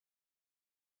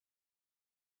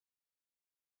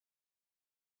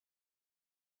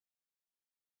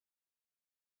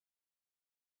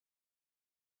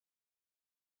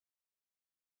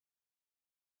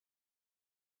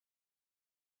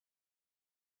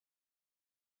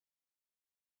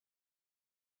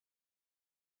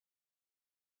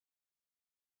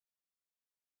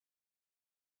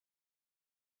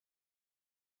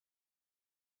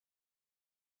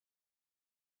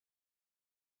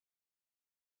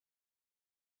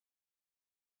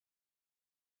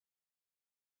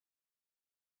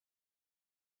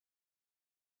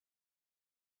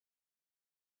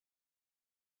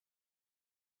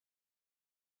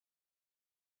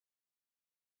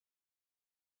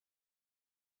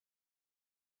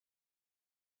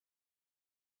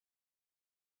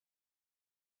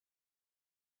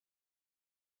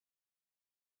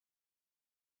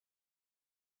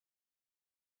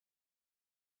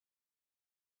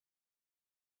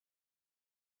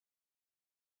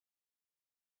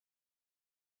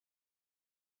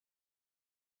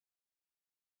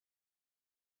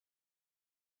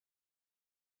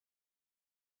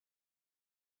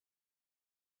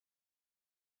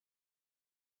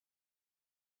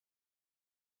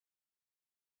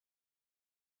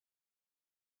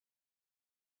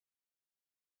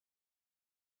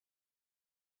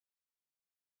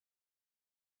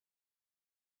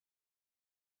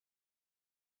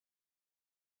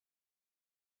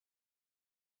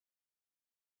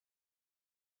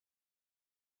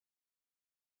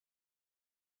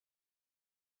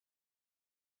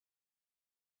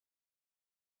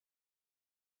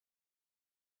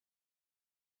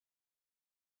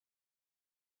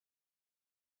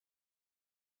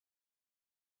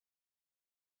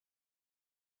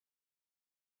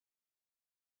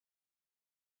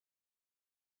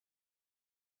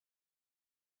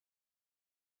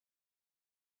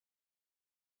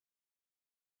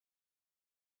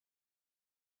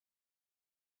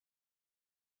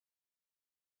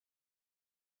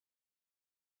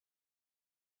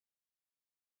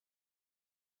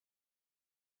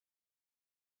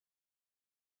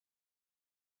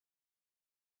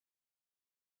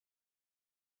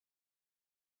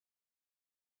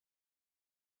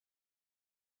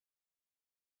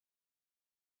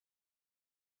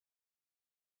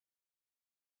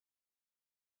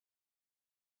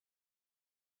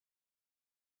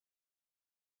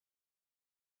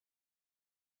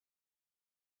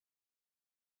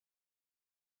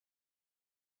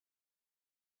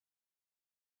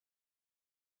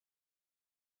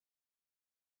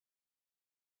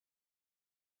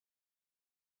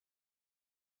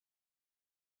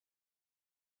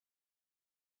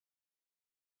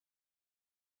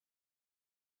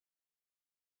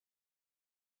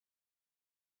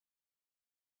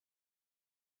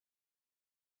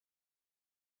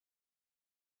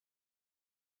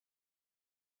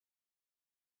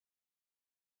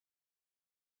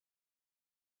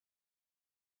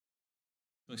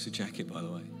Nice jacket, by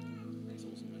the way.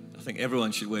 I think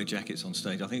everyone should wear jackets on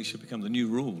stage. I think it should become the new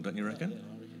rule, don't you reckon?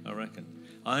 I reckon.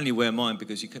 I only wear mine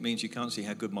because it means you can't see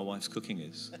how good my wife's cooking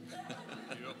is.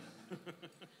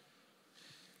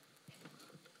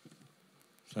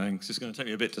 Thanks. It's going to take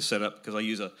me a bit to set up because I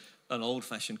use an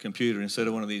old-fashioned computer instead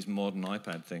of one of these modern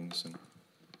iPad things. And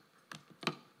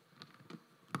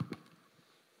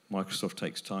Microsoft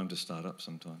takes time to start up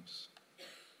sometimes.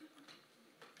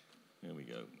 There we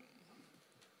go.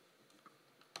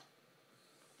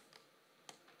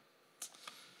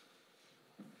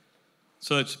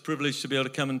 So it's a privilege to be able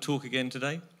to come and talk again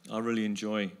today. I really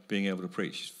enjoy being able to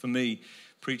preach. For me,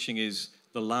 preaching is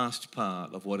the last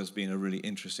part of what has been a really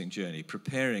interesting journey.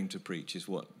 Preparing to preach is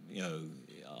what,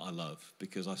 I love,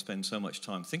 because I spend so much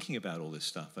time thinking about all this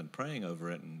stuff and praying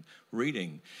over it and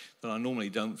reading that I normally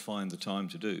don't find the time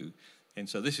to do. And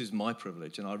so this is my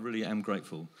privilege, and I really am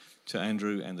grateful to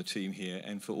Andrew and the team here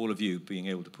and for all of you being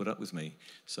able to put up with me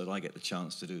so that I get the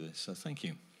chance to do this. So thank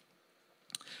you.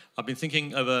 I've been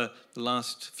thinking over the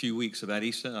last few weeks about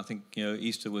Easter. I think,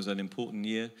 Easter was an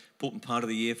important part of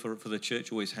the year for the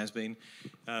church, always has been.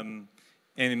 And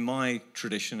in my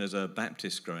tradition as a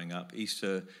Baptist growing up,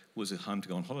 Easter was a time to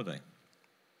go on holiday.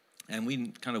 And we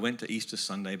kind of went to Easter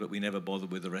Sunday, but we never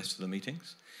bothered with the rest of the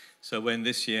meetings. So when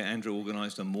this year Andrew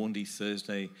organised a Maundy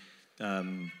Thursday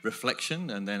reflection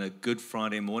and then a Good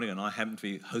Friday morning, and I happened to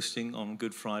be hosting on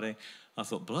Good Friday, I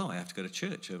thought, I have to go to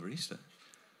church over Easter.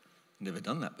 Never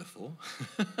done that before.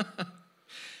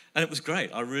 And it was great.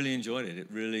 I really enjoyed it. It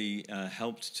really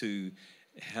helped to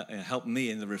help me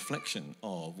in the reflection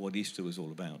of what Easter was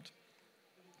all about.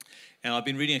 And I've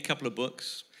been reading a couple of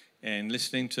books and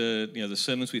listening to the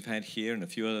sermons we've had here and a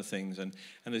few other things. And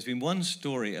there's been one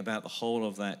story about the whole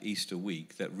of that Easter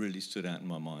week that really stood out in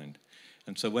my mind.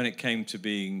 And so when it came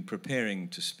to preparing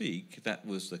to speak, that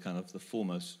was the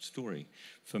foremost story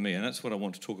for me. And that's what I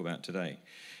want to talk about today.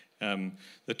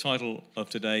 The title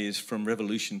of today is From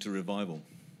Revolution to Revival.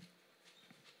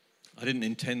 I didn't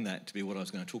intend that to be what I was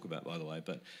going to talk about, by the way,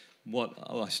 but what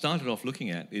I started off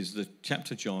looking at is the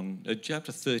chapter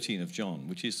 13 of John,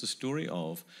 which is the story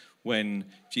of when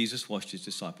Jesus washed his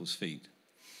disciples' feet.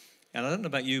 And I don't know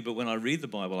about you, but when I read the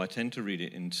Bible, I tend to read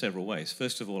it in several ways.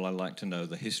 First of all, I like to know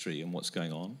the history and what's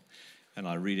going on, and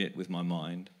I read it with my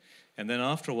mind. And then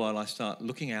after a while, I start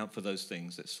looking out for those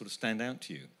things that sort of stand out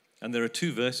to you. And there are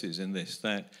two verses in this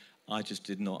that I just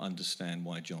did not understand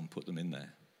why John put them in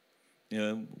there.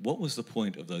 What was the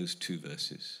point of those two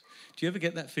verses? Do you ever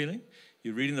get that feeling?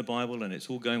 You're reading the Bible and it's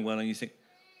all going well and you think,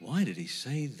 why did he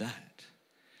say that?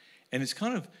 And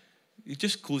it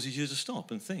just causes you to stop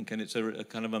and think. And it's a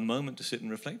kind of a moment to sit and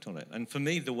reflect on it. And for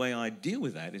me, the way I deal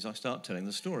with that is I start telling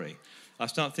the story. I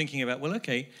start thinking about,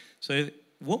 so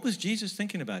what was Jesus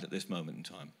thinking about at this moment in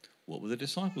time? What were the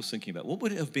disciples thinking about? What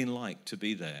would it have been like to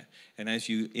be there? And as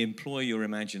you employ your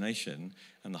imagination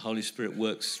and the Holy Spirit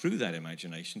works through that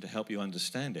imagination to help you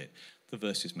understand it, the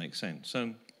verses make sense.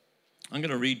 So I'm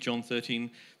going to read John 13,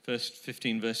 first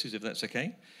 15 verses, if that's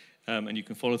okay. And you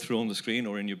can follow through on the screen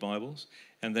or in your Bibles.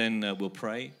 And then we'll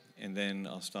pray. And then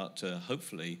I'll start to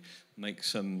hopefully make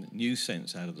some new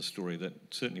sense out of the story that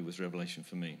certainly was revelation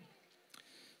for me.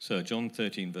 So John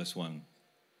 13, verse 1.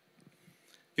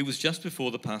 It was just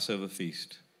before the Passover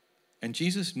feast, and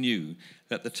Jesus knew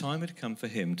that the time had come for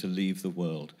him to leave the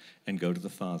world and go to the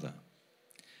Father.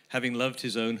 Having loved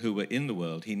his own who were in the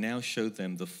world, he now showed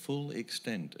them the full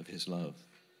extent of his love.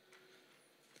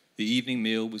 The evening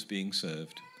meal was being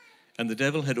served, and the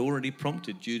devil had already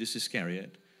prompted Judas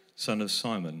Iscariot, son of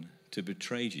Simon, to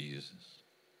betray Jesus.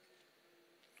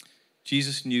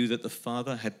 Jesus knew that the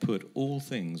Father had put all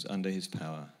things under his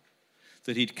power,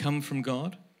 that he'd come from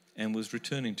God and was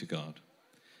returning to God.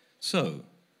 So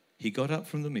he got up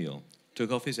from the meal, took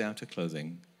off his outer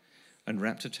clothing, and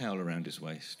wrapped a towel around his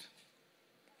waist.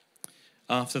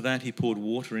 After that, he poured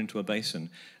water into a basin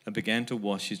and began to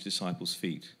wash his disciples'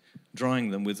 feet, drying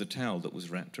them with the towel that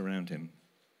was wrapped around him.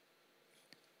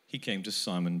 He came to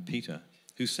Simon Peter,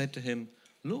 who said to him,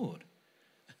 "Lord,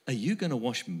 are you going to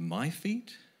wash my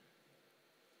feet?"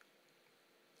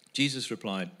 Jesus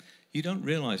replied, "You don't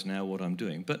realize now what I'm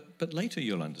doing, but later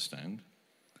you'll understand."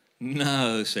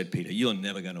 "No," said Peter, "you're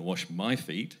never going to wash my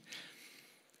feet."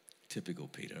 Typical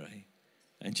Peter, eh?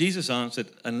 And Jesus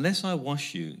answered, "Unless I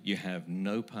wash you, you have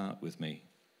no part with me."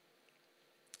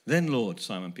 "Then, Lord,"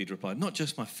 Simon Peter replied, "not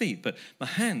just my feet, but my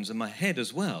hands and my head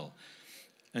as well."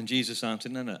 And Jesus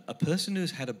answered, No, a person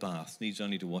who's had a bath needs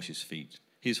only to wash his feet.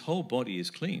 His whole body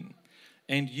is clean,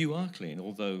 and you are clean,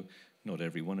 although not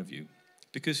every one of you.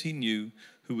 Because he knew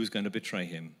who was going to betray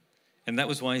him. And that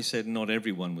was why he said not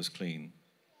everyone was clean.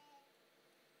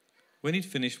 When he'd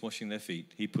finished washing their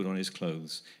feet, he put on his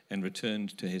clothes and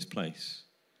returned to his place.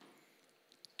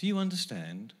 Do you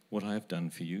understand what I have done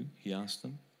for you? He asked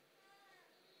them.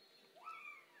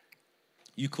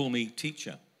 You call me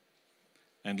teacher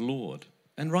and Lord,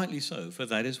 and rightly so, for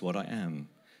that is what I am.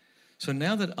 So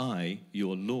now that I,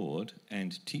 your Lord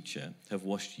and teacher, have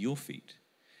washed your feet,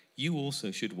 you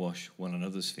also should wash one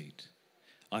another's feet.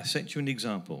 I set you an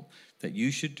example that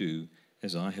you should do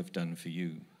as I have done for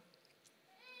you.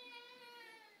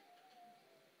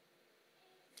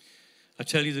 I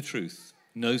tell you the truth,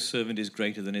 no servant is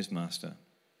greater than his master,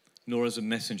 nor is a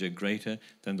messenger greater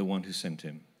than the one who sent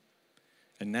him.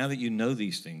 And now that you know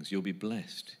these things, you'll be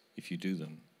blessed if you do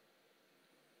them.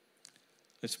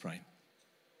 Let's pray.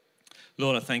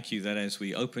 Lord, I thank you that as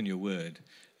we open your word,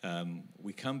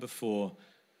 we come before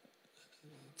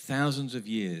thousands of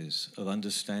years of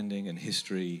understanding and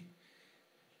history,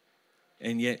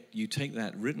 and yet you take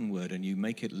that written word and you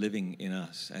make it living in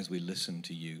us as we listen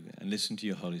to you and listen to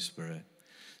your Holy Spirit.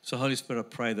 So Holy Spirit, I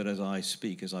pray that as I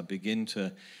speak, as I begin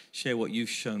to share what you've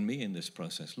shown me in this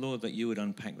process, Lord, that you would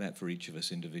unpack that for each of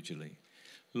us individually.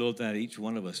 Lord, that each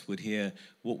one of us would hear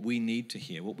what we need to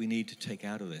hear, what we need to take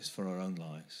out of this for our own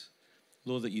lives.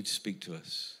 Lord, that you'd speak to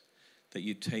us, that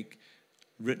you'd take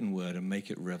written word and make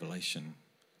it revelation.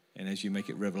 And as you make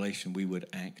it revelation, we would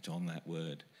act on that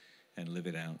word and live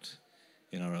it out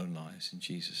in our own lives. In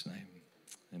Jesus' name,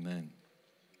 amen.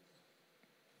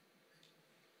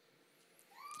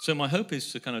 So my hope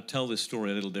is to kind of tell this story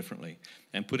a little differently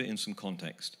and put it in some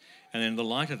context. And in the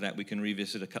light of that, we can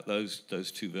revisit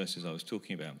those two verses I was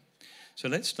talking about. So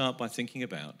let's start by thinking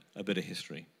about a bit of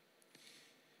history.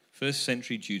 First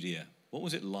century Judea. What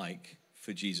was it like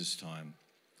for Jesus' time?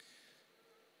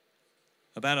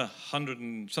 About 100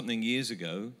 and something years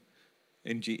ago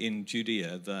in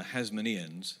Judea, the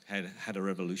Hasmoneans had a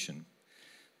revolution.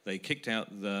 They kicked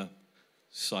out the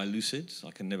Seleucids.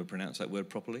 I can never pronounce that word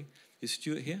properly. Is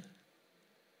Stuart here?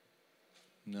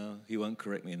 No, he won't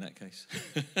correct me in that case.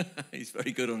 He's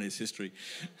very good on his history.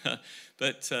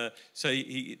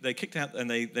 They kicked out and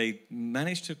they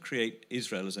managed to create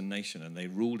Israel as a nation, and they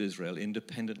ruled Israel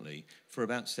independently for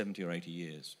about 70 or 80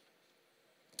 years.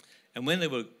 And when they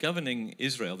were governing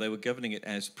Israel, they were governing it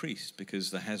as priests,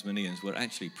 because the Hasmoneans were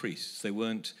actually priests. They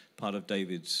weren't part of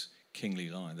David's kingly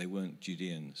line. They weren't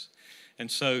Judeans. And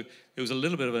so it was a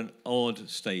little bit of an odd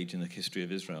stage in the history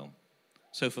of Israel.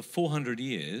 So for 400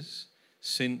 years,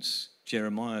 since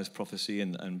Jeremiah's prophecy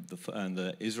and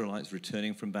the Israelites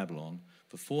returning from Babylon,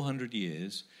 for 400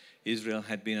 years, Israel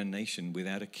had been a nation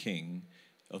without a king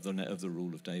of the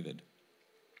rule of David.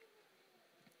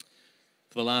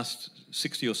 For the last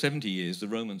 60 or 70 years, the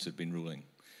Romans had been ruling.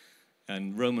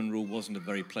 And Roman rule wasn't a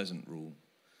very pleasant rule.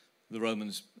 The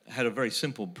Romans had a very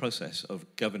simple process of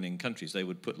governing countries. They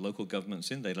would put local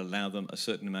governments in. They'd allow them a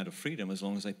certain amount of freedom as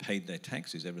long as they paid their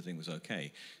taxes. Everything was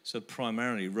okay. So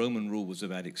primarily, Roman rule was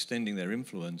about extending their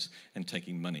influence and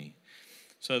taking money.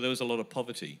 So there was a lot of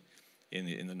poverty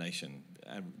in the nation.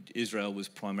 Israel was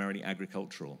primarily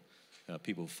agricultural.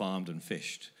 People farmed and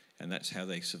fished, and that's how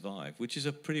they survived, which is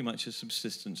pretty much a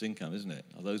subsistence income, isn't it?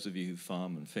 Those of you who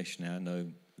farm and fish now know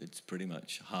it's pretty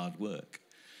much hard work.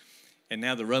 And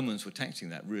now the Romans were taxing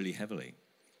that really heavily.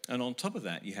 And on top of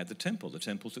that, you had the temple. The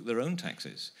temple took their own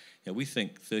taxes. We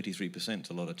think 33% is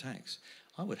a lot of tax.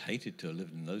 I would hate it to have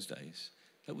lived in those days.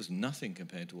 That was nothing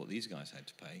compared to what these guys had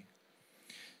to pay.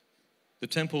 The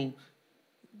temple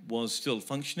was still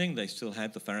functioning. They still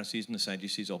had the Pharisees and the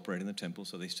Sadducees operating the temple,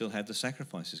 so they still had the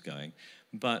sacrifices going.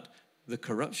 But the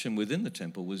corruption within the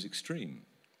temple was extreme.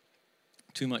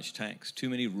 Too much tax, too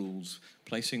many rules,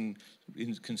 placing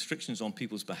constrictions on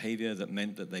people's behavior that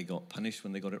meant that they got punished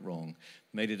when they got it wrong,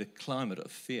 made it a climate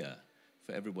of fear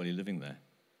for everybody living there.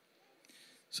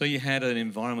 So you had an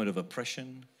environment of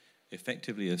oppression,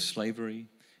 effectively of slavery,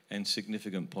 and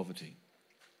significant poverty.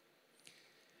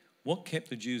 What kept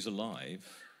the Jews alive,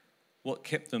 what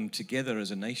kept them together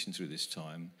as a nation through this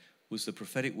time, was the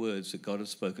prophetic words that God had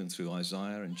spoken through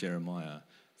Isaiah and Jeremiah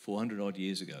 400 odd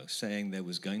years ago, saying there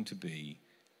was going to be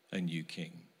a new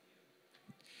king.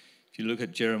 If you look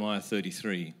at Jeremiah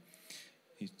 33,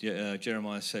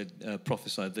 Jeremiah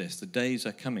prophesied this: "The days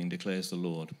are coming, declares the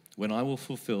Lord, when I will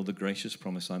fulfill the gracious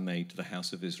promise I made to the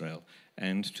house of Israel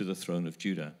and to the throne of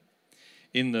Judah.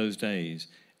 In those days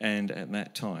and at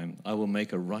that time, I will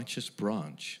make a righteous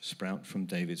branch sprout from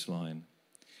David's line.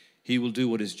 He will do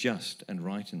what is just and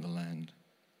right in the land.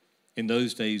 In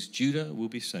those days, Judah will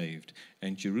be saved,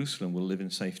 and Jerusalem will live in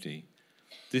safety.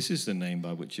 This is the name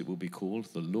by which it will be called,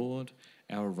 the Lord,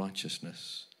 our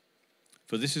righteousness.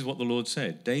 For this is what the Lord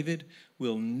said: David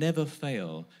will never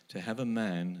fail to have a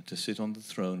man to sit on the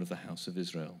throne of the house of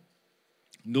Israel.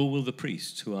 Nor will the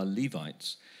priests, who are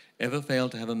Levites, ever fail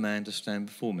to have a man to stand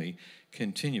before me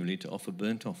continually to offer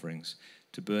burnt offerings,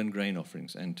 to burn grain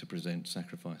offerings, and to present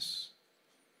sacrifice.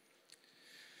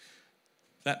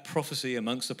 That prophecy,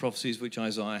 amongst the prophecies which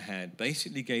Isaiah had,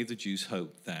 basically gave the Jews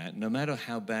hope that no matter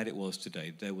how bad it was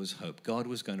today, there was hope. God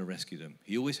was going to rescue them.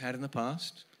 He always had in the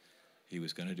past. He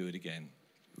was going to do it again.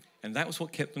 And that was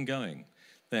what kept them going,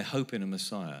 their hope in a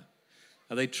Messiah.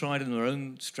 They tried in their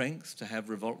own strength to have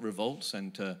revolts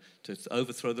and to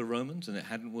overthrow the Romans, and it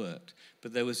hadn't worked.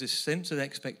 But there was this sense of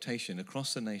expectation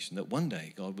across the nation that one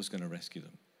day God was going to rescue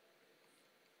them.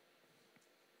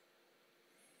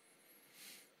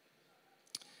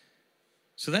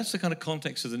 So that's the kind of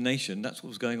context of the nation. That's what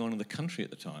was going on in the country at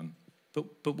the time.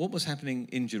 But what was happening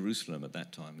in Jerusalem at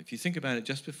that time? If you think about it,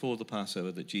 just before the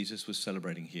Passover that Jesus was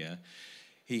celebrating here,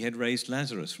 he had raised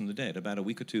Lazarus from the dead about a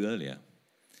week or two earlier.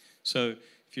 So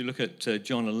if you look at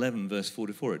John 11, verse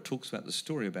 44, it talks about the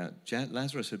story about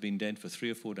Lazarus had been dead for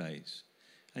 3 or 4 days.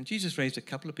 And Jesus raised a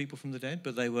couple of people from the dead,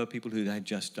 but they were people who had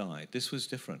just died. This was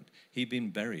different. He'd been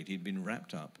buried. He'd been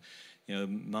wrapped up. You know,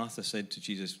 Martha said to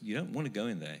Jesus, you don't want to go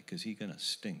in there because he's going to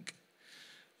stink.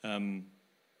 And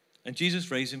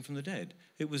Jesus raised him from the dead.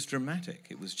 It was dramatic.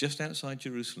 It was just outside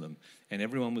Jerusalem, and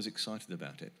everyone was excited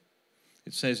about it.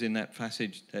 It says in that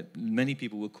passage that many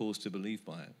people were caused to believe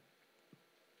by it.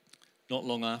 Not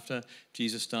long after,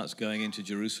 Jesus starts going into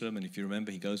Jerusalem, and if you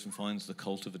remember, he goes and finds the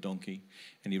colt of a donkey,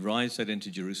 and he rides that into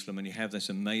Jerusalem, and you have this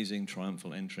amazing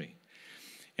triumphal entry.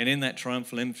 And in that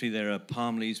triumphal entry, there are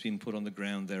palm leaves being put on the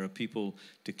ground. There are people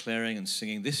declaring and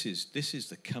singing, this is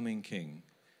the coming king.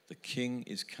 The king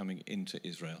is coming into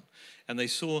Israel. And they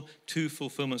saw 2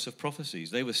 fulfillments of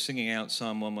prophecies. They were singing out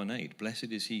Psalm 118,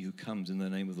 blessed is he who comes in the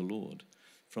name of the Lord.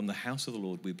 From the house of the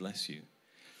Lord we bless you.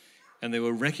 And they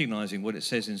were recognizing what it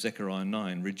says in Zechariah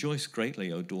 9, rejoice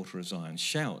greatly, O daughter of Zion.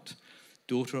 Shout,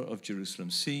 daughter of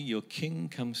Jerusalem. See, your king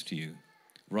comes to you,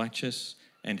 righteous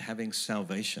and having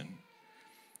salvation,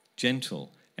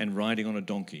 gentle and riding on a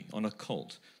donkey, on a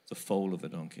colt, the foal of a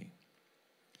donkey.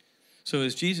 So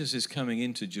as Jesus is coming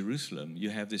into Jerusalem, you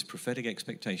have this prophetic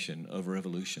expectation of a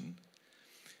revolution.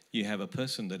 You have a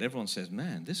person that everyone says,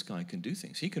 man, this guy can do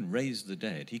things. He can raise the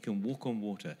dead. He can walk on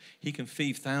water. He can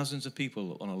feed thousands of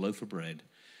people on a loaf of bread.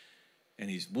 And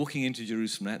he's walking into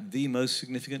Jerusalem at the most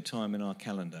significant time in our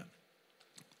calendar.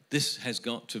 This has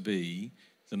got to be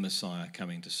the Messiah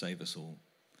coming to save us all.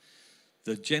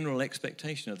 The general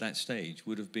expectation at that stage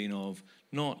would have been of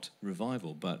not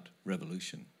revival, but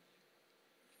revolution.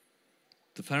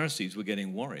 The Pharisees were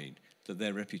getting worried that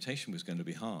their reputation was going to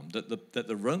be harmed, that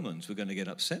the Romans were going to get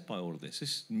upset by all of this.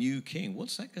 This new king,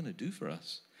 what's that going to do for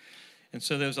us? And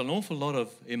so there was an awful lot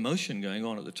of emotion going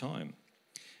on at the time.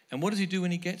 And what does he do when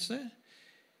he gets there?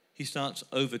 He starts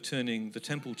overturning the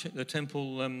temple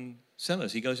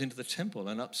sellers. He goes into the temple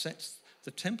and upsets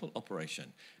the temple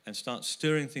operation and starts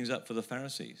stirring things up for the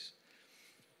Pharisees.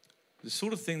 The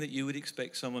sort of thing that you would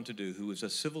expect someone to do who was a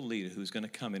civil leader who was going to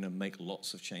come in and make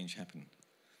lots of change happen.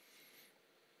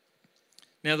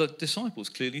 Now, the disciples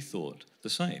clearly thought the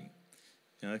same.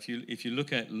 You know, if you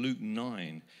look at Luke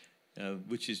 9,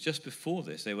 which is just before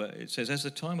this, it says, as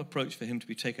the time approached for him to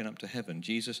be taken up to heaven,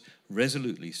 Jesus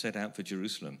resolutely set out for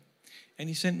Jerusalem. And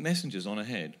he sent messengers on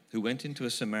ahead who went into a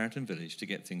Samaritan village to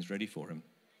get things ready for him.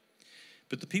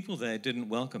 But the people there didn't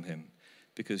welcome him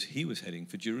because he was heading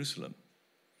for Jerusalem.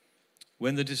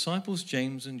 When the disciples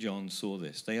James and John saw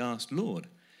this, they asked, Lord,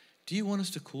 do you want us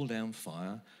to call down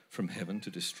fire from heaven to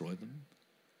destroy them?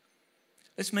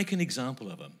 Let's make an example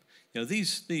of them. You know,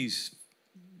 these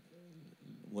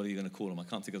what are you going to call them? I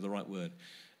can't think of the right word.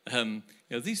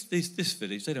 This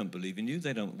village, they don't believe in you.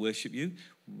 They don't worship you.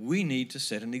 We need to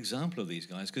set an example of these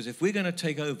guys, because if we're going to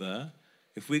take over,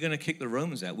 if we're going to kick the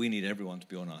Romans out, we need everyone to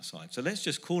be on our side. So let's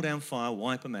just call down fire,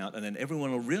 wipe them out, and then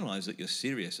everyone will realize that you're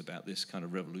serious about this kind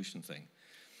of revolution thing.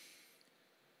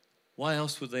 Why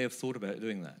else would they have thought about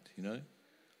doing that, you know?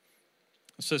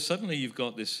 So suddenly you've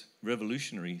got this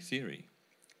revolutionary theory.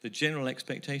 The general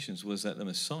expectations was that the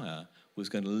Messiah was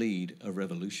going to lead a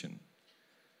revolution.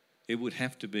 It would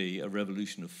have to be a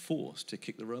revolution of force to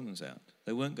kick the Romans out.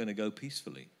 They weren't going to go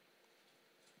peacefully.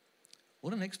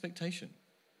 What an expectation.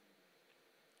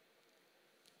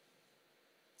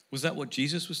 Was that what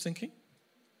Jesus was thinking?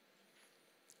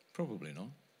 Probably not.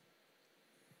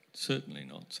 Certainly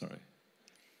not, sorry.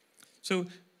 So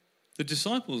the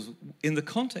disciples, in the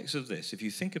context of this, if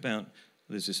you think about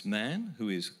there's this man who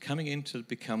is coming in to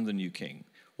become the new king.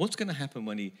 What's going to happen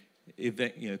when he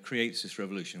creates this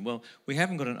revolution? Well, we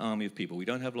haven't got an army of people. We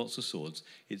don't have lots of swords.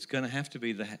 It's going to have to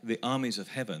be the armies of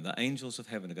heaven. The angels of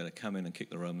heaven are going to come in and kick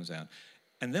the Romans out.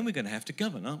 And then we're going to have to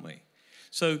govern, aren't we?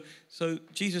 So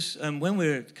Jesus, when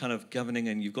we're kind of governing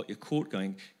and you've got your court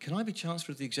going, can I be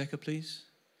Chancellor of the Exchequer, please?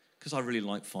 Because I really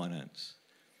like finance,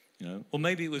 Or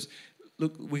maybe it was,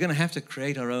 look, we're going to have to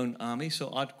create our own army,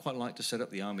 so I'd quite like to set up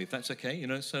the army, if that's okay,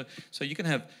 So you can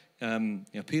have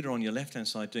Peter on your left-hand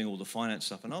side doing all the finance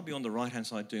stuff, and I'll be on the right-hand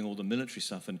side doing all the military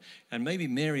stuff, and maybe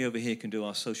Mary over here can do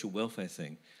our social welfare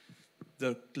thing.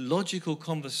 The logical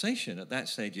conversation at that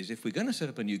stage is, if we're going to set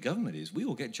up a new government, is we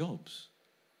all get jobs,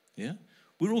 yeah?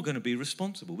 We're all going to be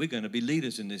responsible. We're going to be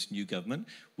leaders in this new government.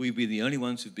 We'll be the only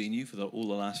ones who've been you for all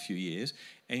the last few years.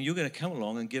 And you're going to come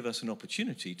along and give us an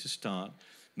opportunity to start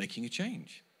making a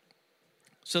change.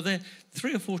 So there,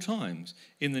 3 or 4 times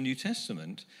in the New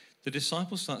Testament, the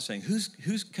disciples start saying, "Who's?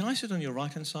 Can I sit on your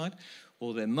right-hand side?"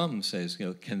 Or their mum says,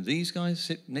 "Can these guys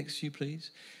sit next to you, please?"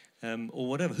 Or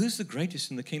whatever. Who's the greatest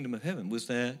in the kingdom of heaven was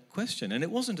their question. And it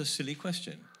wasn't a silly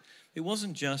question. It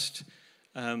wasn't just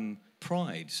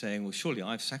pride saying, well, surely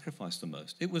I've sacrificed the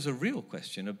most. It was a real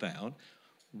question about,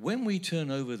 when we turn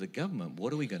over the government,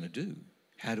 what are we going to do?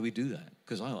 How do we do that?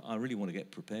 Because I really want to get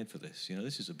prepared for this.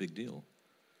 This is a big deal.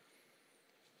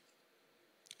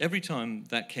 Every time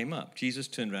that came up, Jesus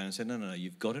turned around and said, no,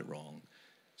 you've got it wrong.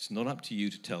 It's not up to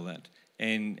you to tell that.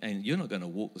 And you're not going to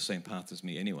walk the same path as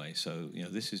me anyway, so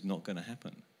this is not going to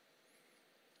happen.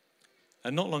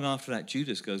 And not long after that,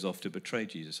 Judas goes off to betray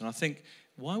Jesus. And I think,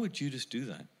 why would Judas do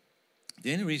that?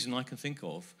 The only reason I can think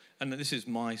of, and this is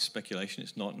my speculation,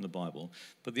 it's not in the Bible,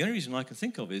 but the only reason I can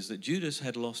think of is that Judas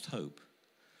had lost hope.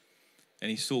 And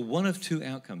he saw one of 2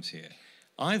 outcomes here.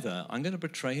 Either I'm going to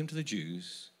betray him to the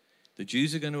Jews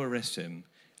are going to arrest him,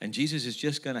 and Jesus is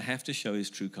just going to have to show his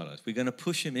true colors. We're going to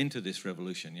push him into this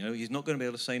revolution. He's not going to be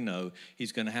able to say no.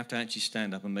 He's going to have to actually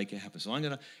stand up and make it happen. So I'm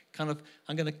going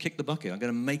to kick the bucket. I'm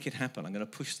going to make it happen. I'm going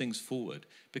to push things forward,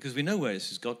 because we know where this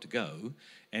has got to go,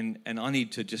 and I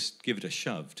need to just give it a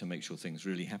shove to make sure things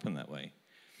really happen that way.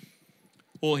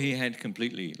 Or he had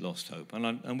completely lost hope,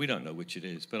 and we don't know which it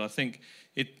is. But I think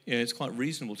it's quite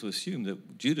reasonable to assume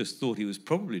that Judas thought he was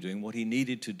probably doing what he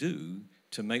needed to do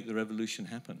to make the revolution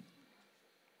happen.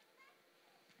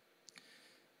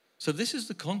 So this is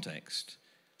the context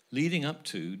leading up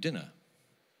to dinner.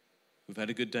 We've had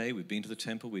a good day. We've been to the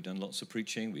temple. We've done lots of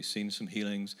preaching. We've seen some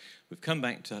healings. We've come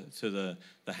back to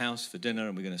the house for dinner,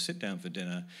 and we're going to sit down for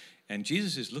dinner. And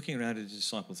Jesus is looking around at his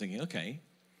disciples thinking, okay,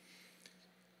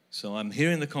 so I'm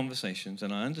hearing the conversations,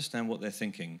 and I understand what they're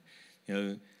thinking.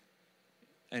 And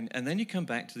then you come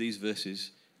back to these verses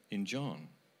in John,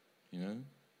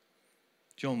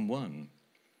 John 1.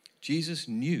 Jesus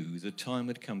knew the time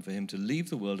had come for him to leave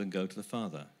the world and go to the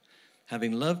Father.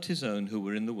 Having loved his own who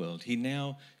were in the world, he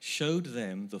now showed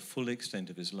them the full extent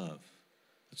of his love.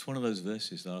 It's one of those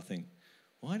verses that I think,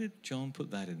 why did John put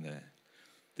that in there?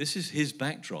 This is his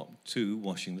backdrop to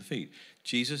washing the feet.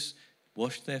 Jesus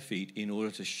washed their feet in order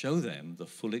to show them the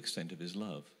full extent of his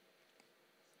love.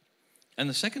 And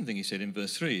the second thing he said in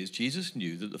verse 3 is, Jesus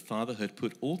knew that the Father had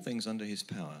put all things under his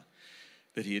power,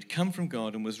 that he had come from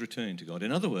God and was returning to God.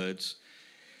 In other words,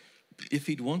 if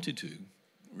he'd wanted to,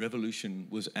 revolution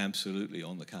was absolutely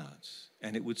on the cards,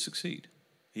 and it would succeed.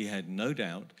 He had no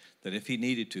doubt that if he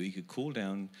needed to, he could call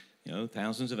down,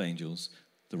 thousands of angels,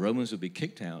 the Romans would be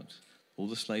kicked out, all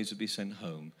the slaves would be sent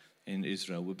home, and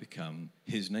Israel would become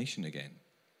his nation again.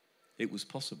 It was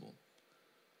possible.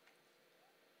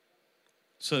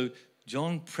 So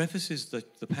John prefaces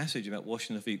the passage about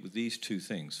washing the feet with these 2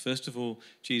 things. First of all,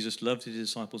 Jesus loved his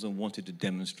disciples and wanted to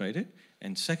demonstrate it.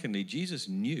 And secondly, Jesus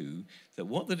knew that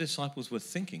what the disciples were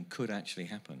thinking could actually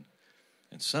happen.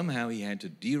 And somehow he had to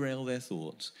derail their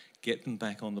thoughts, get them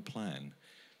back on the plan,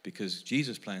 because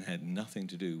Jesus' plan had nothing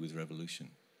to do with revolution.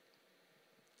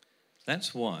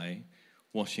 That's why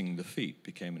washing the feet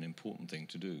became an important thing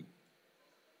to do.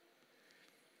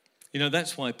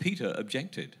 That's why Peter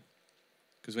objected.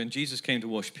 Because when Jesus came to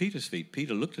wash Peter's feet,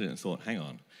 Peter looked at it and thought, hang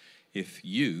on, if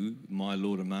you, my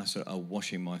Lord and Master, are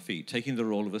washing my feet, taking the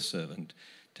role of a servant,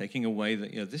 taking away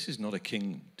that, this is not a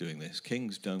king doing this.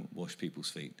 Kings don't wash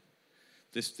people's feet.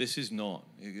 This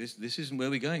isn't where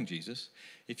we're going, Jesus.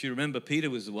 If you remember, Peter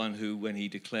was the one who, when he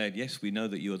declared, yes, we know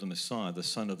that you are the Messiah, the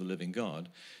Son of the living God,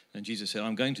 and Jesus said,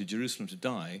 I'm going to Jerusalem to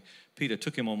die, Peter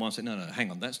took him on one and said, no, hang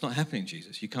on, that's not happening,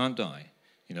 Jesus. You can't die.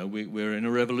 We're in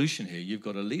a revolution here. You've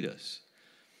got to lead us.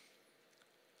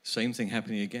 Same thing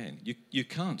happening again. You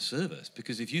can't serve us,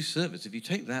 because if you serve us, if you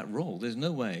take that role, there's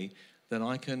no way that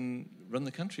I can run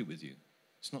the country with you.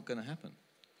 It's not going to happen.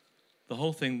 The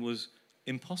whole thing was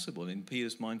impossible in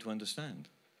Peter's mind to understand.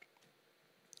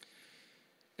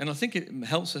 And I think it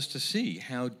helps us to see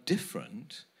how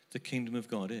different the kingdom of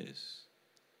God is.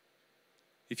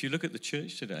 If you look at the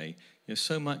church today,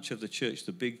 so much of the church,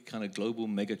 the big kind of global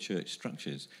mega church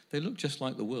structures, they look just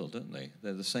like the world, don't they?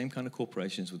 They're the same kind of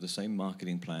corporations with the same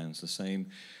marketing plans, the same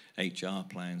HR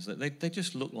plans. They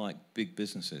just look like big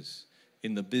businesses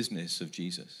in the business of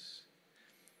Jesus.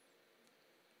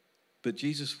 But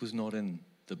Jesus was not in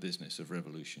the business of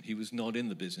revolution. He was not in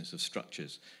the business of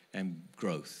structures and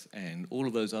growth and all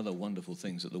of those other wonderful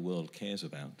things that the world cares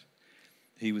about.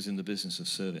 He was in the business of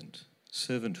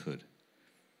servanthood.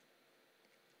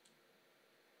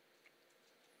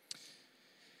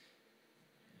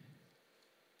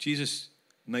 Jesus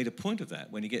made a point of that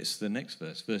when he gets to the next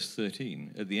verse, verse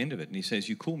 13, at the end of it. And he says,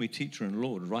 "You call me teacher and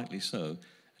Lord, rightly so.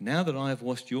 Now that I have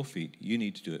washed your feet, you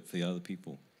need to do it for the other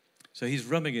people." So he's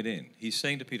rubbing it in. He's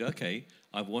saying to Peter, okay,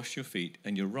 I've washed your feet,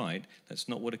 and you're right. That's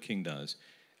not what a king does.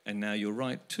 And now you're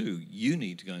right too. You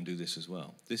need to go and do this as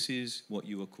well. This is what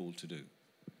you are called to do.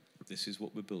 This is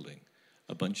what we're building.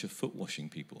 A bunch of foot washing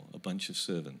people, a bunch of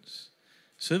servants.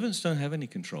 Servants don't have any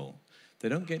control. They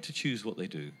don't get to choose what they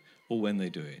do or when they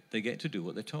do it. They get to do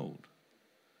what they're told.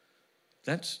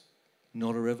 That's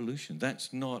not a revolution.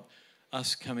 That's not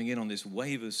us coming in on this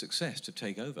wave of success to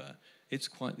take over. It's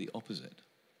quite the opposite.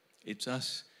 It's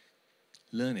us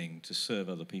learning to serve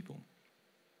other people.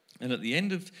 And at the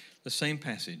end of the same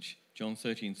passage, John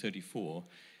 13:34,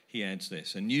 he adds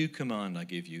this, "A new command I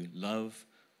give you, love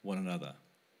one another.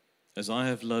 As I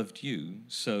have loved you,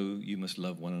 so you must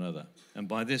love one another. And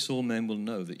by this all men will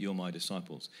know that you're my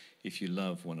disciples, if you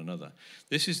love one another."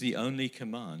 This is the only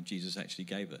command Jesus actually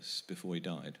gave us before he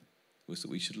died, was that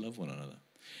we should love one another.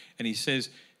 And he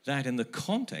says that in the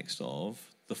context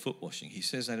of the foot washing. He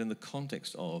says that in the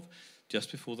context of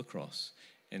just before the cross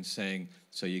and saying,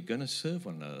 so you're going to serve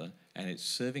one another, and it's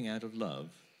serving out of love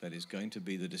that is going to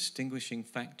be the distinguishing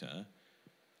factor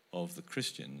of the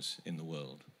Christians in the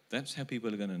world. That's how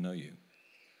people are going to know you.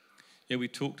 Yeah, we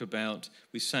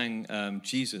sang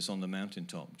Jesus on the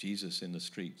mountaintop, Jesus in the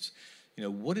streets.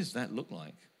 What does that look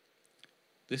like?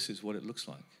 This is what it looks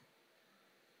like.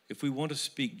 If we want to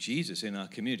speak Jesus in our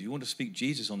community, we want to speak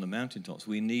Jesus on the mountaintops,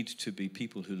 we need to be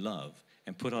people who love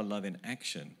and put our love in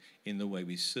action in the way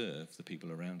we serve the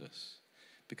people around us.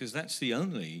 Because that's the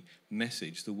only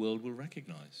message the world will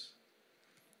recognize.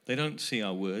 They don't see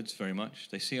our words very much.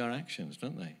 They see our actions,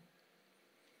 don't they?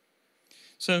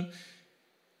 So,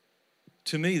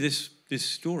 to me, this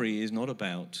story is not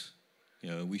about,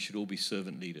 we should all be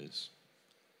servant leaders.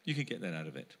 You could get that out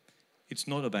of it. It's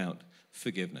not about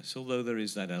forgiveness, although there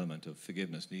is that element of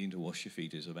forgiveness. Needing to wash your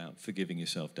feet is about forgiving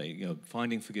yourself daily,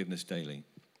 finding forgiveness daily.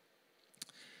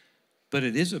 But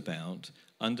it is about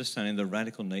understanding the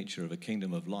radical nature of a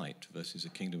kingdom of light versus a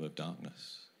kingdom of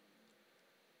darkness.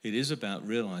 It is about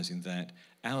realizing that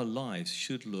our lives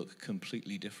should look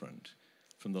completely different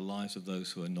from the lives of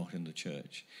those who are not in the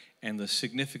church. And the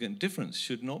significant difference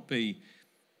should not be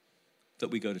that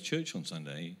we go to church on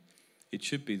Sunday. It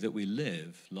should be that we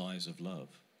live lives of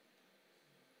love.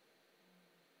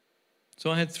 So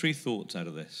I had 3 thoughts out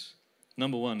of this.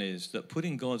 Number 1 is that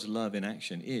putting God's love in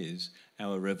action is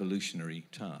our revolutionary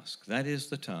task. That is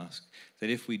the task that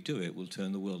if we do it, will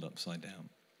turn the world upside down.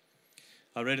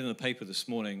 I read in the paper this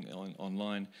morning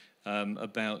online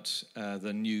about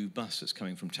the new bus that's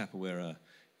coming from Tapawera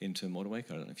into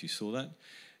Motueka. I don't know if you saw that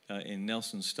in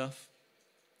Nelson's stuff.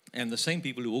 And the same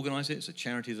people who organise it, it's a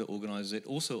charity that organises it,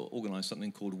 also organise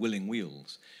something called Willing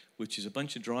Wheels, which is a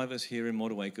bunch of drivers here in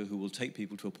Motueka who will take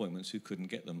people to appointments who couldn't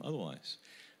get them otherwise.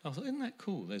 I thought, isn't that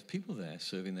cool? There's people there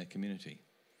serving their community.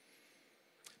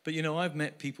 But I've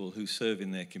met people who serve in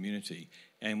their community,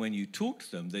 and when you talk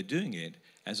to them, they're doing it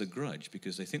as a grudge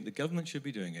because they think the government should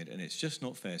be doing it, and it's just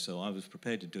not fair, so I was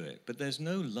prepared to do it. But there's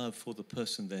no love for the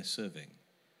person they're serving.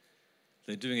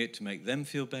 They're doing it to make them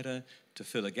feel better, to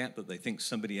fill a gap that they think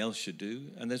somebody else should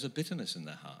do, and there's a bitterness in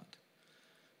their heart.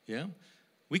 Yeah?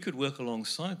 We could work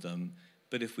alongside them,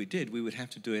 but if we did, we would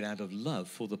have to do it out of love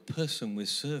for the person we're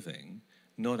serving,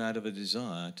 not out of a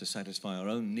desire to satisfy our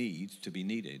own need to be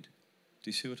needed. Do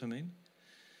you see what I mean?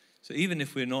 So even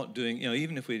if we're not doing,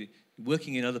 even if we're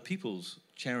working in other people's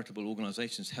charitable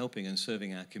organizations, helping and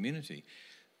serving our community,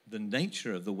 the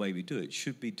nature of the way we do it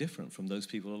should be different from those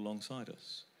people alongside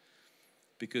us.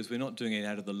 Because we're not doing it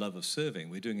out of the love of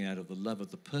serving, we're doing it out of the love of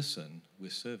the person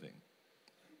we're serving.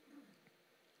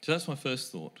 So that's my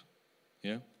first thought,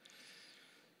 yeah?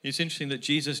 It's interesting that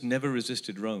Jesus never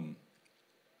resisted Rome.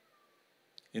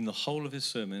 In the whole of his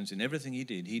sermons, in everything he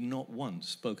did, he not once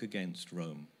spoke against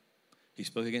Rome. He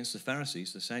spoke against the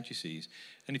Pharisees, the Sadducees.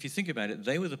 And if you think about it,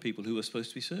 they were the people who were supposed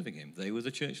to be serving him. They were the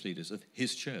church leaders of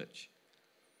his church.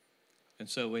 And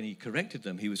so when he corrected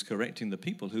them, he was correcting the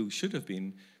people who should have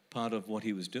been part of what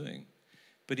he was doing.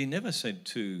 But he never said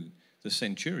to the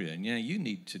centurion, you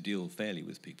need to deal fairly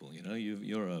with people.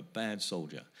 You're a bad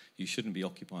soldier. You shouldn't be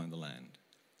occupying the land.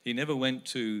 He never went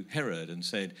to Herod and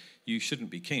said, you shouldn't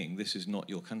be king. This is not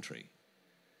your country.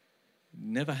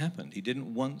 Never happened. He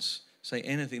didn't once say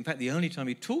anything. In fact, the only time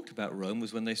he talked about Rome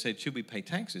was when they said, should we pay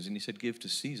taxes? And he said, give to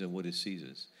Caesar what is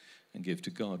Caesar's and give to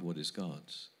God what is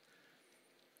God's.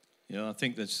 I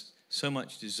think there's so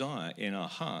much desire in our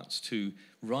hearts to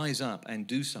rise up and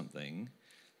do something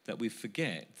that we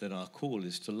forget that our call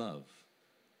is to love,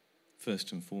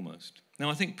 first and foremost.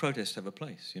 Now, I think protests have a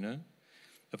place,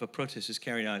 If a protest is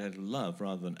carried out out of love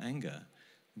rather than anger,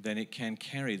 then it can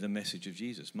carry the message of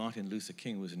Jesus. Martin Luther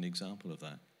King was an example of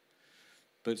that.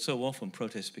 But so often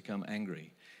protests become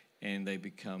angry, and they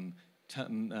become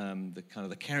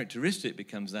the characteristic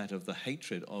becomes that of the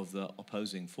hatred of the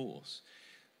opposing force,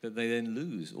 that they then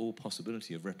lose all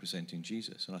possibility of representing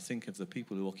Jesus. And I think of the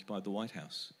people who occupied the White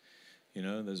House.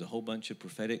 There's a whole bunch of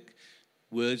prophetic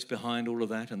words behind all of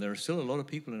that, and there are still a lot of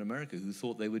people in America who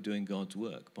thought they were doing God's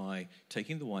work by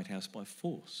taking the White House by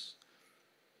force.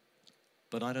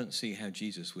 But I don't see how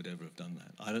Jesus would ever have done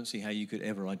that. I don't see how you could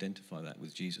ever identify that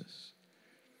with Jesus.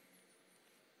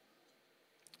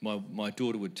 My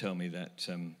daughter would tell me that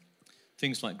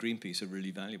things like Greenpeace are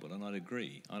really valuable, and I'd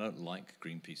agree. I don't like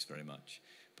Greenpeace very much,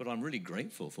 but I'm really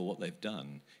grateful for what they've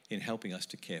done in helping us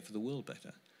to care for the world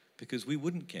better, because we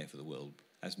wouldn't care for the world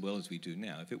as well as we do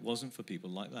now if it wasn't for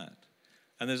people like that.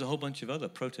 And there's a whole bunch of other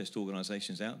protest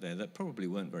organizations out there that probably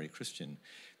weren't very Christian,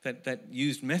 that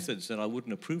used methods that I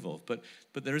wouldn't approve of, but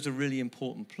there is a really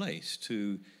important place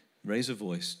to raise a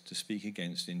voice to speak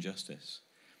against injustice.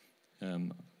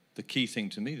 The key thing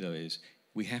to me, though, is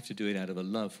we have to do it out of a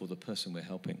love for the person we're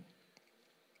helping.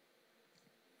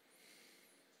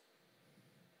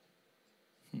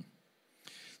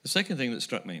 The second thing that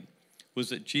struck me was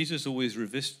that Jesus always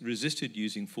resisted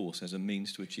using force as a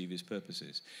means to achieve his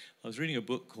purposes. I was reading a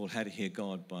book called How to Hear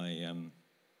God by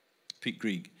Pete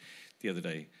Greig the other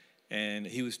day, and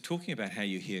he was talking about how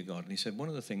you hear God, and he said one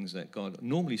of the things that God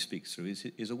normally speaks through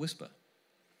is a whisper.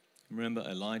 Remember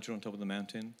Elijah on top of the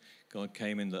mountain? God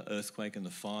came in the earthquake and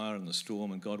the fire and the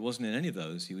storm, and God wasn't in any of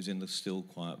those. He was in the still,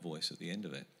 quiet voice at the end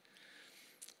of it.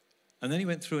 And then he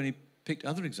went through and he picked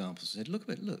other examples and said, look,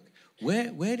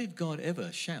 where did God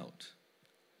ever shout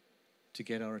to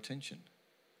get our attention?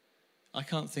 I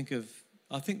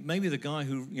think maybe the guy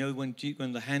who,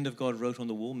 when the hand of God wrote on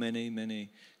the wall, many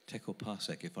tekel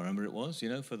parsec, if I remember it was,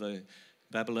 for the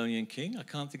Babylonian king. I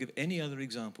can't think of any other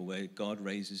example where God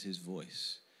raises his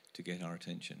voice to get our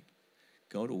attention.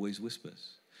 God always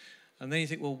whispers. And then you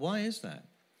think, well, why is that?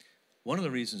 One of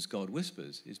the reasons God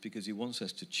whispers is because he wants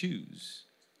us to choose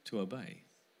to obey.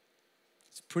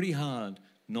 It's pretty hard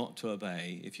not to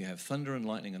obey if you have thunder and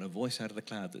lightning and a voice out of the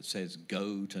cloud that says,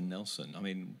 go to Nelson. I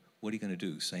mean, what are you going to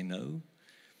do? Say no?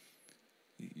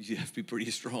 You have to be pretty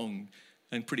strong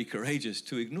and pretty courageous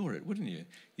to ignore it, wouldn't you?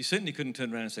 You certainly couldn't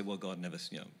turn around and say, well, God never,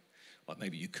 well,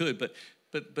 maybe you could, but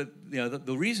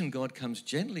the reason God comes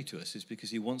gently to us is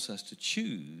because he wants us to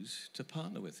choose to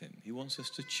partner with him. He wants us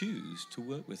to choose to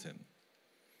work with him.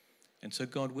 And so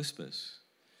God whispers.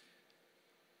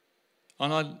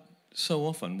 And I so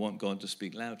often want God to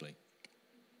speak loudly.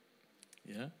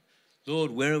 Yeah?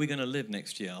 Lord, where are we going to live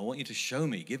next year? I want you to show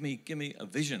me. Give me a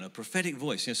vision, a prophetic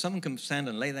voice. Someone can stand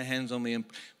and lay their hands on me, and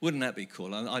wouldn't that be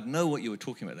cool? I'd know what you were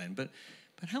talking about then. But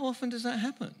how often does that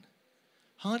happen?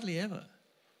 Hardly ever.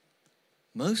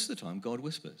 Most of the time, God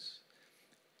whispers.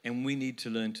 And we need to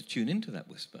learn to tune into that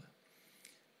whisper.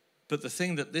 But the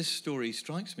thing that this story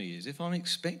strikes me is if I'm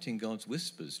expecting God's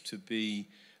whispers to be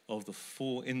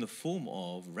in the form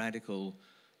of radical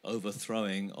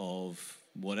overthrowing of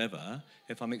whatever,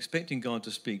 if I'm expecting God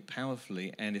to speak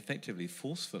powerfully and effectively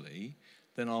forcefully,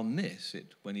 then I'll miss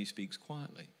it when he speaks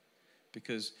quietly.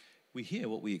 Because we hear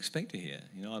what we expect to hear.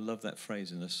 I love that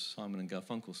phrase in the Simon and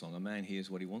Garfunkel song, a man hears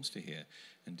what he wants to hear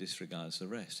and disregards the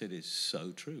rest. It is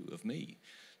so true of me,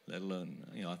 let alone,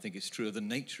 I think it's true of the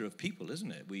nature of people,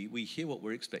 isn't it? We hear what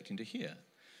we're expecting to hear.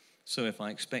 So if I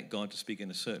expect God to speak in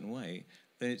a certain way,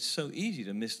 then it's so easy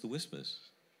to miss the whispers.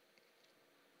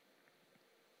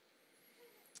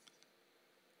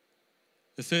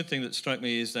 The third thing that struck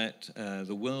me is that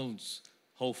the world's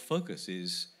whole focus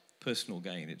is personal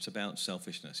gain. It's about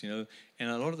selfishness, and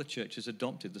a lot of the churches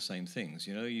adopted the same things.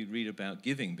 You read about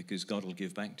giving because God will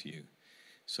give back to you.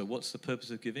 So what's the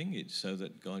purpose of giving? It's so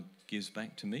that God gives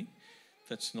back to me.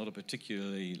 That's not a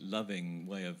particularly loving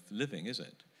way of living, is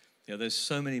it? There's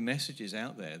so many messages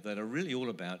out there that are really all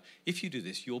about, if you do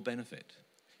this, you'll benefit.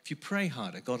 If you pray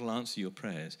harder, God will answer your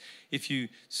prayers. If you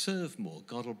serve more,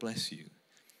 God will bless you.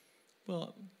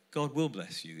 Well, God will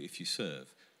bless you if you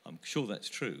serve. I'm sure that's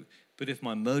true. But if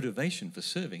my motivation for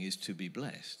serving is to be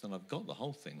blessed, then I've got the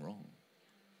whole thing wrong.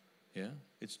 Yeah?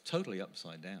 It's totally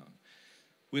upside down.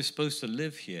 We're supposed to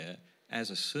live here as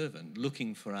a servant,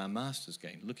 looking for our master's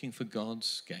gain, looking for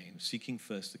God's gain, seeking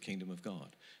first the kingdom of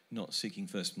God, not seeking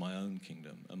first my own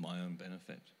kingdom and my own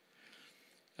benefit.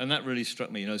 And that really struck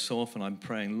me. So often I'm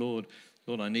praying, Lord,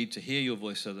 I need to hear your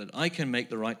voice so that I can make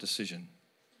the right decision.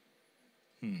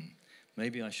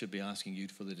 Maybe I should be asking you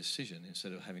for the decision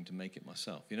instead of having to make it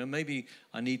myself. Maybe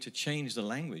I need to change the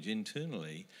language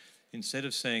internally. Instead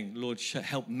of saying, Lord,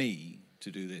 help me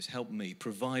to do this, help me,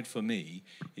 provide for me,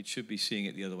 it should be seeing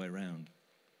it the other way around.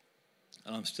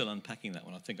 And I'm still unpacking that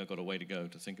one. I think I've got a way to go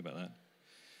to think about that.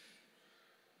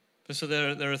 But so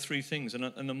there are three things.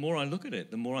 And the more I look at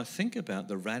it, the more I think about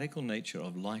the radical nature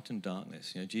of light and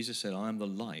darkness. Jesus said, I am the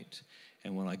light,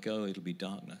 and when I go, it'll be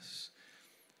darkness.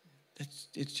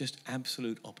 It's just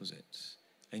absolute opposites.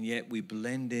 And yet we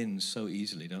blend in so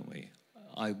easily, don't we?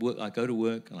 I go to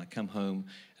work and I come home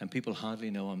and people hardly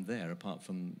know I'm there apart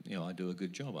from, I do a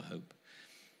good job, I hope.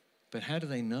 But how do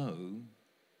they know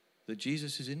that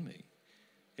Jesus is in me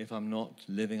if I'm not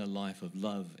living a life of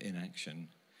love in action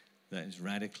that is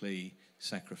radically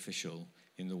sacrificial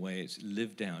in the way it's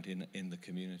lived out in the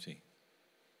community?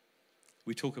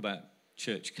 We talk about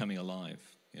church coming alive.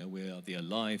 We are the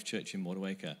alive church in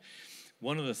Motueka.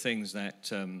 One of the things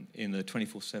that in the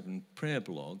 24/7 prayer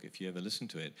blog, if you ever listen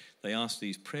to it, they ask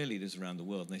these prayer leaders around the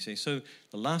world, and they say, so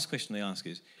the last question they ask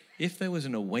is, if there was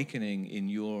an awakening in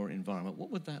your environment,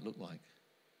 what would that look like?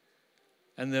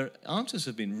 And their answers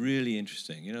have been really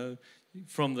interesting.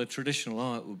 From the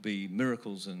traditional, it would be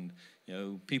miracles and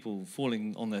people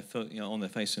falling on their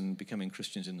face and becoming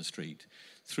Christians in the street,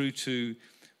 through to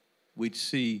we'd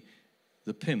see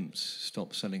the pimps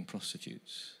stop selling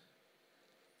prostitutes.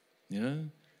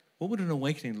 What would an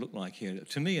awakening look like here?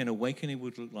 To me, an awakening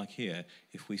would look like here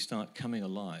if we start coming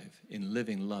alive in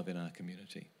living love in our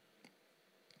community.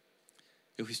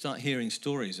 If we start hearing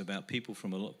stories about people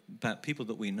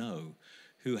that we know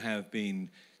who have been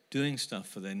doing stuff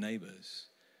for their neighbors,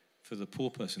 for the poor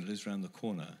person who lives around the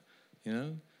corner,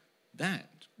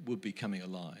 that would be coming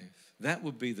alive. That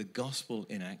would be the gospel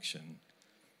in action.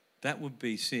 That would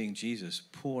be seeing Jesus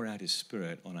pour out his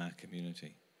Spirit on our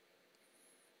community.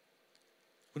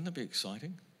 Wouldn't that be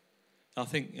exciting? I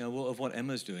think of what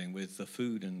Emma's doing with the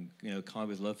food and Kai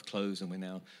with Love Clothes, and we're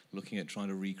now looking at trying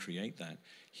to recreate that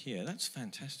here. That's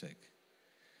fantastic.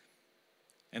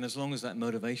 And as long as that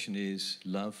motivation is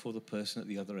love for the person at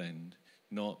the other end,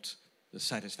 not the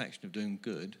satisfaction of doing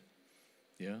good,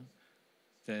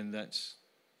 then that's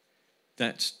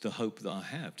the hope that I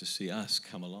have, to see us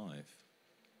come alive.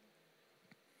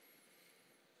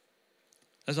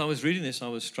 As I was reading this, I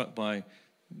was struck by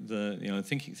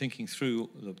thinking through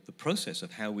the process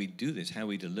of how we do this, how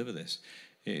we deliver this.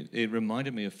 It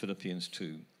reminded me of Philippians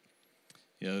 2.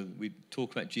 We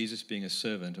talk about Jesus being a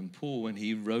servant, and Paul, when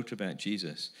he wrote about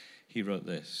Jesus, he wrote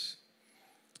this: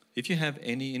 if you have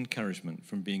any encouragement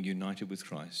from being united with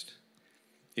Christ,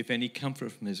 if any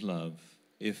comfort from his love,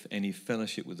 if any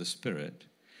fellowship with the Spirit,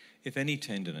 if any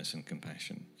tenderness and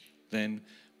compassion, then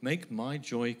make my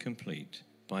joy complete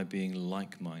by being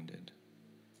like-minded,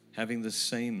 having the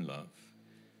same love,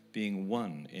 being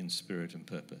one in spirit and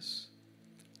purpose.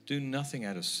 Do nothing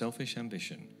out of selfish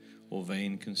ambition or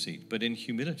vain conceit, but in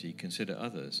humility consider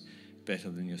others better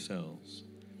than yourselves.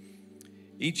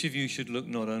 Each of you should look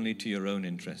not only to your own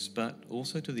interests, but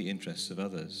also to the interests of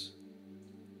others.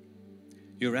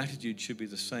 Your attitude should be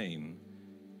the same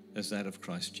as that of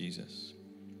Christ Jesus,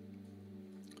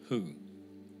 who,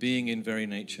 being in very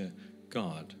nature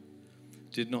God,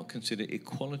 did not consider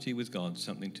equality with God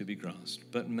something to be grasped,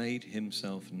 but made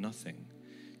himself nothing,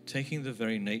 taking the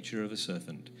very nature of a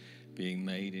servant, being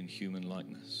made in human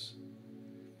likeness.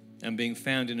 And being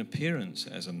found in appearance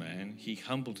as a man, he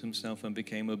humbled himself and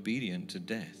became obedient to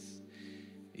death,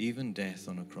 even death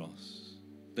on a cross.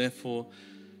 Therefore,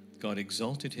 God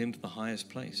exalted him to the highest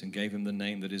place and gave him the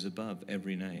name that is above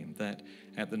every name, that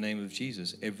at the name of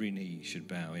Jesus every knee should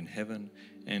bow in heaven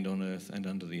and on earth and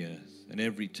under the earth, and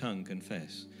every tongue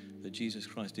confess that Jesus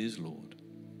Christ is Lord,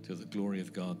 to the glory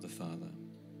of God the Father.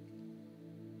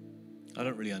 I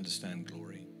don't really understand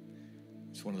glory.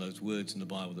 It's one of those words in the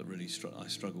Bible that really I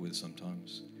struggle with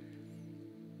sometimes.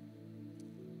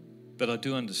 But I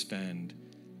do understand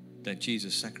that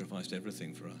Jesus sacrificed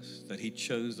everything for us, that he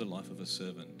chose the life of a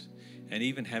servant. And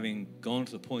even having gone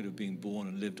to the point of being born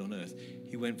and lived on earth,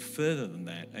 he went further than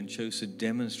that and chose to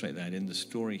demonstrate that in the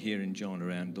story here in John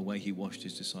around the way he washed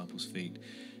his disciples' feet,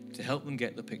 to help them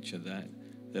get the picture that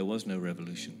there was no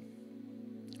revolution.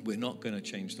 We're not going to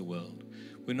change the world.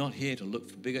 We're not here to look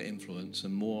for bigger influence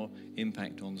and more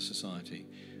impact on society.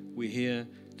 We're here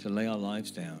to lay our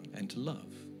lives down and to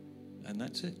love. And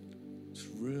that's it. It's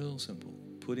real simple.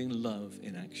 Putting love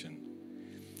in action.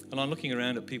 And I'm looking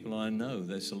around at people I know.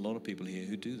 There's a lot of people here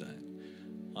who do that.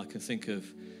 I can think of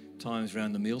times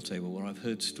around the meal table where I've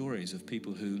heard stories of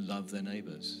people who love their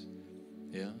neighbors.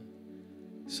 Yeah?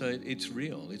 So it's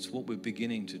real. It's what we're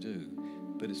beginning to do.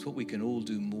 But it's what we can all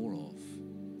do more of.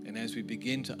 And as we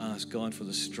begin to ask God for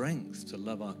the strength to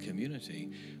love our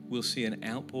community, we'll see an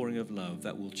outpouring of love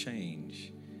that will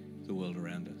change the world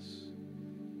around us.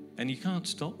 And you can't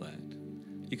stop that.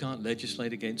 You can't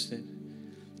legislate against it.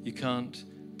 You can't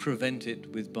prevent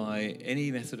it by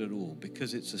any method at all,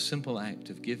 because it's a simple act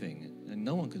of giving, and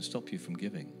no one can stop you from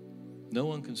giving. No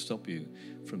one can stop you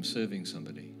from serving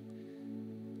somebody.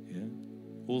 Yeah?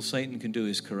 All Satan can do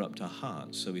is corrupt our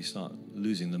hearts, so we start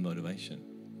losing the motivation,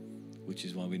 which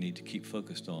is why we need to keep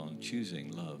focused on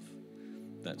choosing love.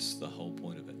 That's the whole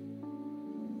point of it.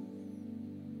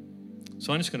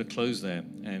 So I'm just going to close there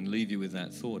and leave you with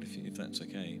that thought, if that's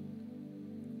okay.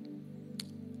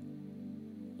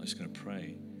 I'm just going to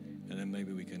pray, and then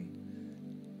maybe we can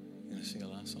sing a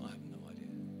last song. I have no idea.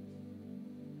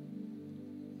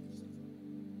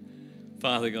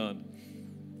 Father God,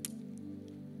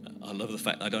 I love the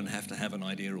fact I don't have to have an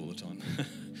idea all the time.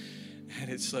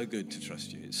 And it's so good to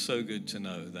trust you. It's so good to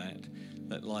know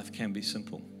that life can be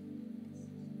simple.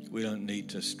 We don't need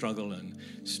to struggle and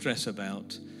stress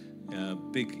about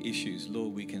big issues.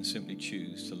 Lord, we can simply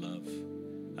choose to love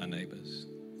our neighbors.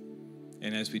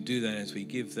 And as we do that, as we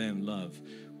give them love,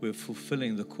 we're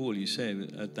fulfilling the call. You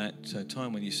said at that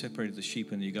time when you separated the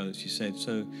sheep and the goats, you said,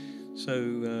 so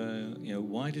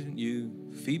why didn't you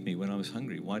feed me when I was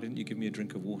hungry? Why didn't you give me a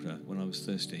drink of water when I was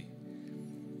thirsty?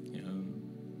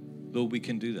 Lord, we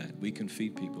can do that. We can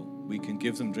feed people. We can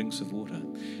give them drinks of water.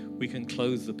 We can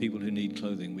clothe the people who need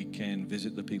clothing. We can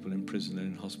visit the people in prison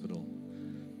and in hospital.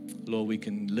 Lord, we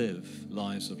can live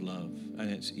lives of love, and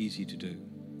it's easy to do.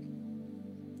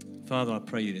 Father, I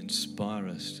pray you'd inspire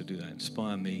us to do that.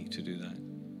 Inspire me to do that.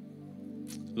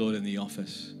 Lord, in the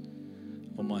office,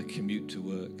 on my commute to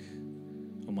work,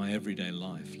 on my everyday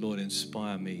life, Lord,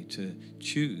 inspire me to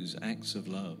choose acts of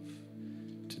love,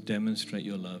 to demonstrate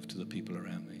your love to the people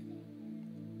around me.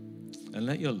 And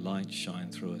let your light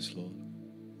shine through us, Lord.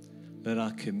 Let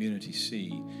our community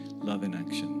see love in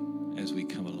action as we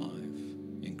come alive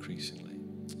increasingly.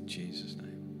 In Jesus'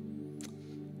 name,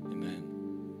 amen.